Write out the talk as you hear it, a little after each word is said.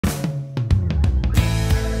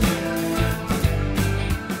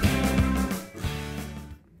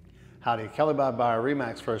Howdy, Kelly Bob Bauer,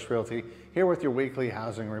 RE/MAX First Realty, here with your weekly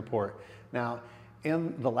housing report. Now,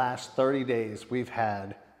 in the last 30 days, we've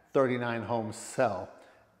had 39 homes sell,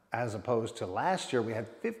 as opposed to last year, we had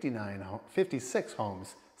 56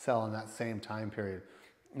 homes sell in that same time period.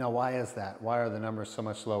 Now, why is that? Why are the numbers so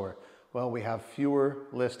much lower? Well, we have fewer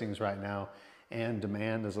listings right now, and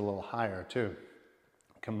demand is a little higher too.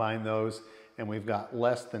 Combine those, and we've got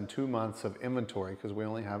less than 2 months of inventory because we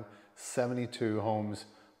only have 72 homes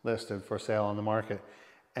listed for sale on the market.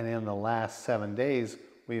 And in the last 7 days,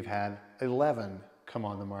 we've had 11 come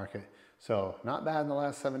on the market. So not bad in the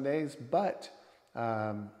last 7 days, but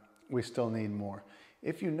we still need more.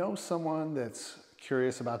 If you know someone that's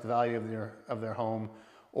curious about the value of their home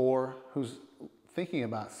or who's thinking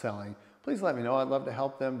about selling, please let me know. I'd love to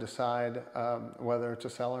help them decide whether to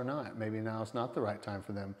sell or not. Maybe now is not the right time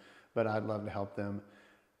for them, but I'd love to help them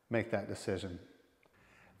make that decision.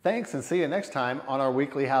 Thanks, and see you next time on our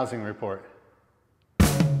weekly housing report.